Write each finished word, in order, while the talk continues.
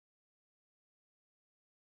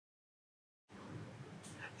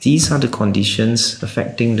These are the conditions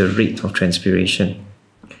affecting the rate of transpiration.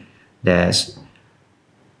 There's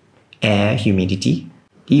air humidity.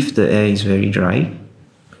 If the air is very dry,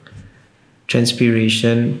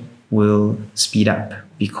 transpiration will speed up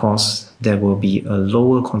because there will be a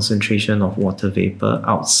lower concentration of water vapor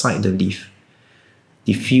outside the leaf.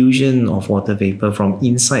 Diffusion of water vapor from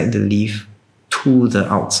inside the leaf to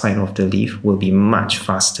the outside of the leaf will be much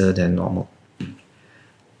faster than normal.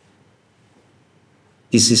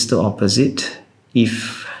 This is the opposite.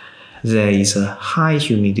 If there is a high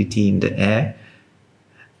humidity in the air,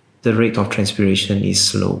 the rate of transpiration is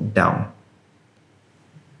slowed down.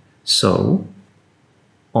 So,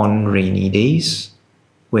 on rainy days,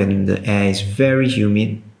 when the air is very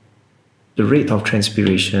humid, the rate of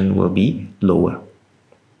transpiration will be lower.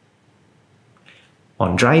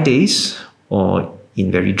 On dry days, or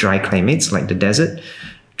in very dry climates like the desert,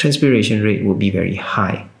 transpiration rate will be very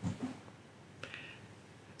high.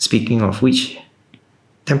 Speaking of which,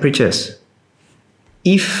 temperatures.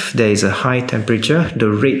 If there is a high temperature, the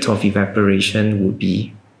rate of evaporation would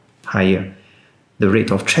be higher. The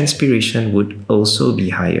rate of transpiration would also be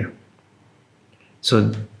higher.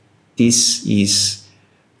 So this is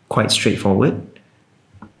quite straightforward.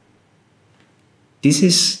 This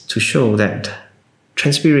is to show that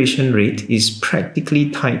transpiration rate is practically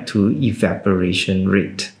tied to evaporation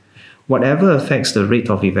rate. Whatever affects the rate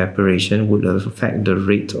of evaporation would affect the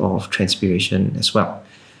rate of transpiration as well.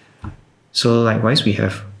 So likewise, we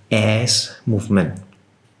have air's movement.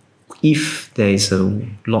 If there is a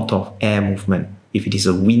lot of air movement, if it is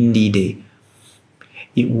a windy day,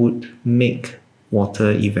 it would make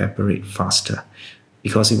water evaporate faster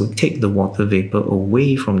because it would take the water vapor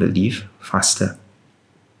away from the leaf faster.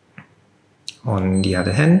 On the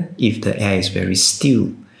other hand, if the air is very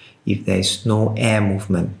still, if there is no air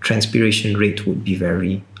movement, transpiration rate would be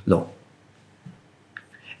very low.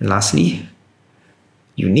 And lastly,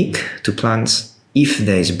 unique to plants, if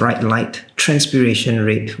there is bright light, transpiration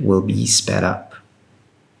rate will be sped up.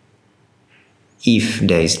 If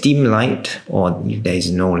there is dim light or if there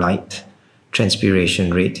is no light,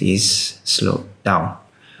 transpiration rate is slowed down.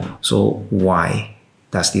 So why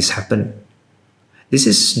does this happen? This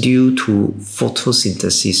is due to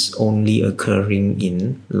photosynthesis only occurring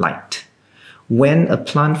in light. When a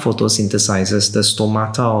plant photosynthesizes, the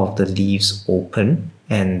stomata of the leaves open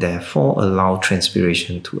and therefore allow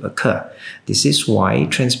transpiration to occur. This is why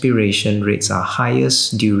transpiration rates are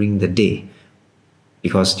highest during the day.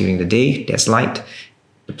 Because during the day, there's light,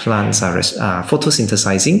 the plants are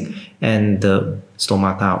photosynthesizing and the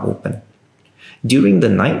stomata are open. During the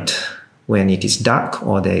night, when it is dark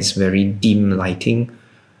or there is very dim lighting,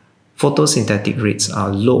 photosynthetic rates are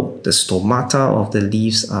low. The stomata of the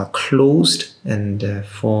leaves are closed and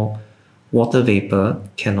therefore water vapor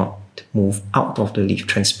cannot move out of the leaf.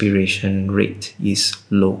 Transpiration rate is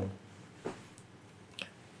low.